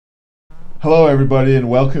Hello, everybody, and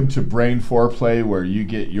welcome to Brain Foreplay, where you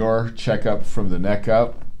get your checkup from the neck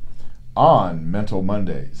up on Mental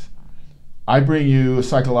Mondays. I bring you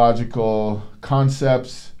psychological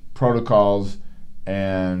concepts, protocols,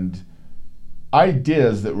 and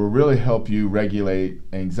ideas that will really help you regulate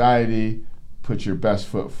anxiety, put your best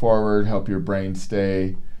foot forward, help your brain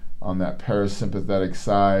stay on that parasympathetic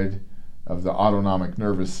side of the autonomic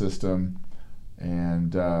nervous system,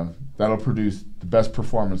 and that'll produce the best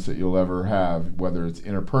performance that you'll ever have, whether it's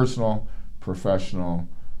interpersonal, professional,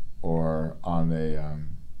 or on a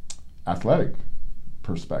athletic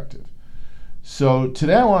perspective. So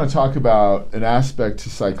today I want to talk about an aspect to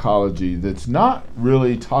psychology that's not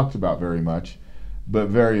really talked about very much, but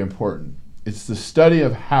very important. It's the study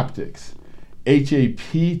of haptics, Haptics.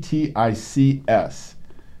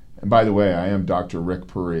 And by the way, I am Dr. Rick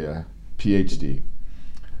Perea, PhD.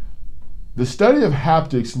 The study of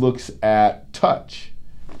haptics looks at touch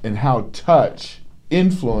and how touch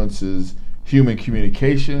influences human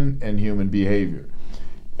communication and human behavior.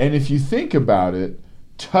 And if you think about it,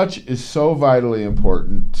 touch is so vitally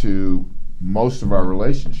important to most of our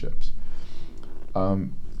relationships.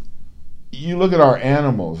 You look at our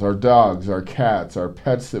animals, our dogs, our cats, our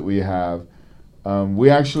pets that we have, we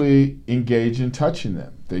actually engage in touching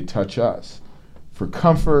them. They touch us for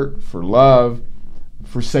comfort, for love,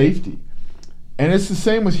 for safety. And it's the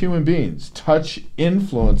same with human beings. Touch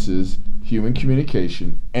influences human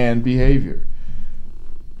communication and behavior.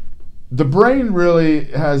 The brain really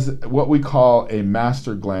has what we call a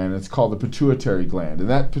master gland. It's called the pituitary gland. And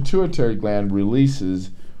that pituitary gland releases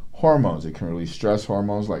hormones. It can release stress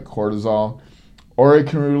hormones like cortisol, or it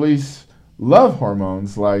can release love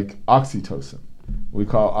hormones like oxytocin. We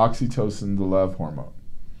call oxytocin the love hormone,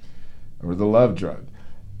 or the love drug.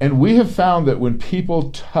 And we have found that when people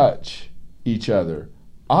touch each other,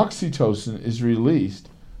 oxytocin is released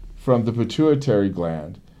from the pituitary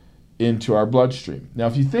gland into our bloodstream. Now,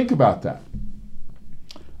 if you think about that,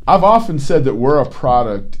 I've often said that we're a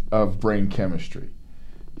product of brain chemistry.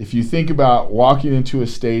 If you think about walking into a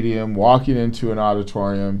stadium, walking into an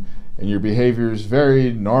auditorium, and your behavior is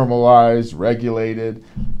very normalized, regulated,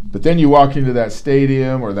 but then you walk into that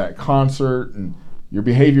stadium or that concert and your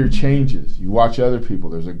behavior changes. You watch other people.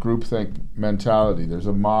 There's a groupthink mentality. There's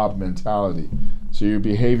a mob mentality. So your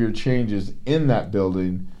behavior changes in that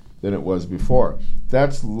building than it was before.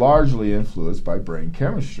 That's largely influenced by brain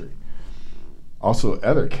chemistry. Also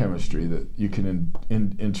other chemistry that you can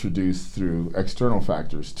introduce through external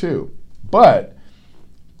factors too. But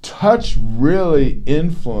touch really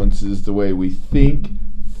influences the way we think,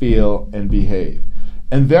 feel, and behave.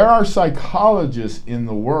 And there are psychologists in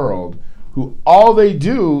the world who all they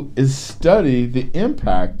do is study the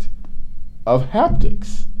impact of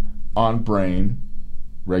haptics on brain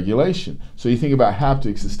regulation. So you think about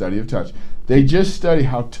haptics, the study of touch. They just study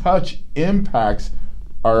how touch impacts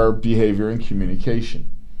our behavior and communication.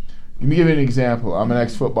 Let me give you an example. I'm an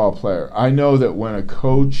ex-football player. I know that when a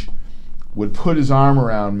coach would put his arm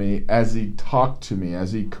around me as he talked to me,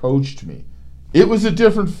 as he coached me, it was a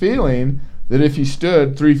different feeling than if he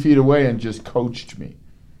stood 3 feet away and just coached me.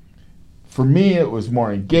 For me, it was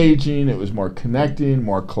more engaging, it was more connecting,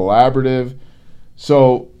 more collaborative.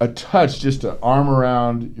 So a touch, just an arm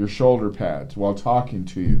around your shoulder pads while talking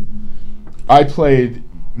to you. I played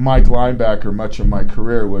Mike linebacker much of my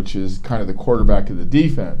career, which is kind of the quarterback of the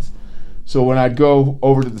defense. So when I'd go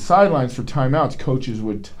over to the sidelines for timeouts, coaches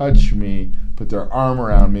would touch me, put their arm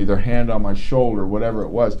around me, their hand on my shoulder, whatever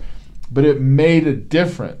it was. But it made a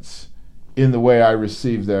difference in the way I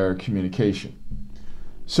received their communication.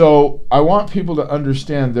 So I want people to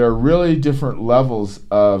understand there are really different levels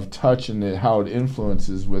of touch and how it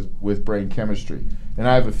influences with brain chemistry. And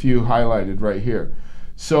I have a few highlighted right here.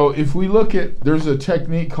 So if we look at, there's a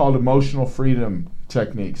technique called emotional freedom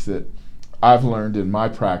techniques that I've learned in my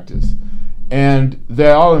practice. And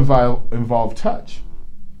they all involve touch.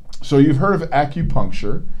 So you've heard of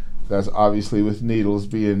acupuncture. That's obviously with needles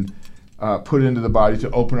being put into the body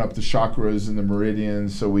to open up the chakras and the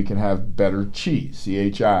meridians so we can have better chi,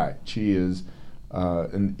 C-H-I. Chi is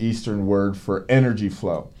an Eastern word for energy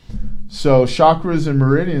flow. So chakras and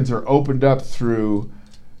meridians are opened up through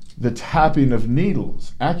the tapping of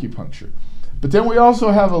needles, acupuncture. But then we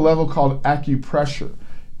also have a level called acupressure,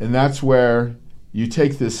 and that's where you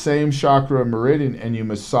take this same chakra meridian and you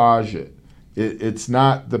massage it. It's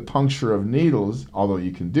not the puncture of needles, although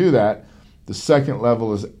you can do that. The second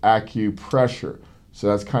level is acupressure. So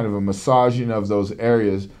that's kind of a massaging of those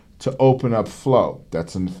areas to open up flow.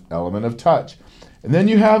 That's an element of touch. And then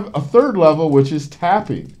you have a third level, which is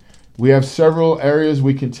tapping. We have several areas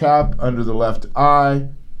we can tap under the left eye,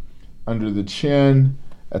 under the chin,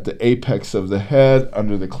 at the apex of the head,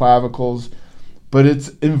 under the clavicles. But it's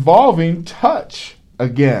involving touch,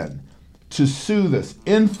 again, to soothe us.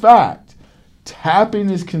 In fact, tapping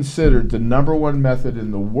is considered the number one method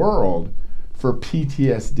in the world for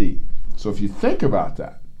PTSD. So if you think about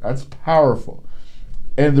that, that's powerful.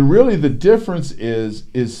 And really the difference is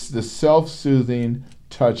the self-soothing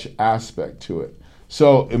touch aspect to it.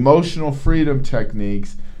 So emotional freedom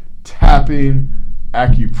techniques, tapping,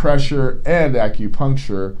 acupressure, and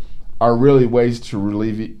acupuncture are really ways to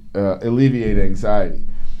alleviate anxiety.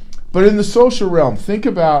 But in the social realm, think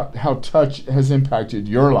about how touch has impacted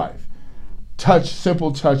your life. Touch,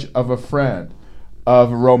 simple touch of a friend,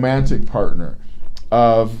 of a romantic partner,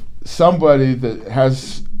 of somebody that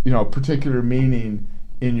has, particular meaning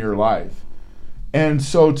in your life. And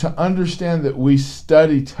so to understand that we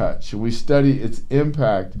study touch, we study its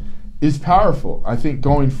impact, is powerful. I think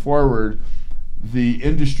going forward, the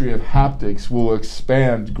industry of haptics will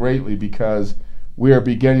expand greatly because we are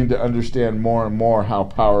beginning to understand more and more how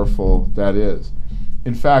powerful that is.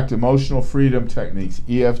 In fact, emotional freedom techniques,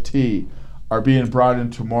 EFT, are being brought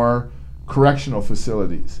into more correctional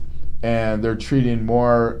facilities, and they're treating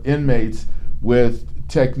more inmates with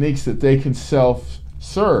techniques that they can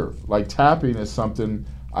self-serve, like tapping is something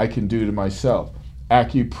I can do to myself.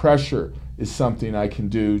 Acupressure is something I can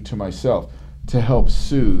do to myself to help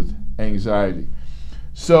soothe anxiety.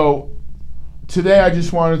 So today I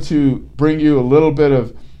just wanted to bring you a little bit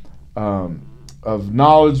of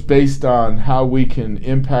knowledge based on how we can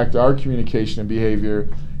impact our communication and behavior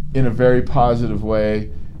in a very positive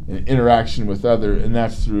way in interaction with others, and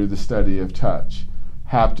that's through the study of touch.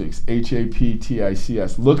 Haptics,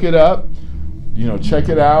 Haptics. Look it up, check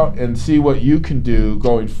it out and see what you can do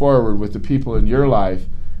going forward with the people in your life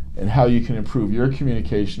and how you can improve your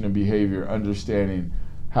communication and behavior, understanding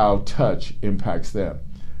how touch impacts them.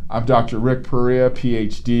 I'm Dr. Rick Perea,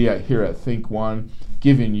 PhD here at Think One,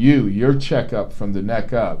 giving you your checkup from the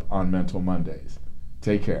neck up on Mental Mondays.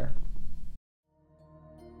 Take care.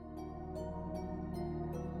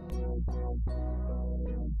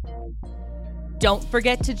 Don't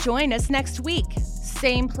forget to join us next week,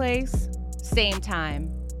 same place, same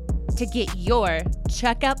time, to get your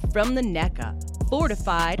checkup from the neck up,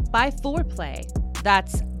 fortified by foreplay.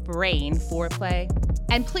 That's brain foreplay.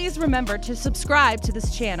 And please remember to subscribe to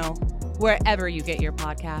this channel wherever you get your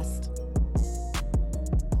podcast.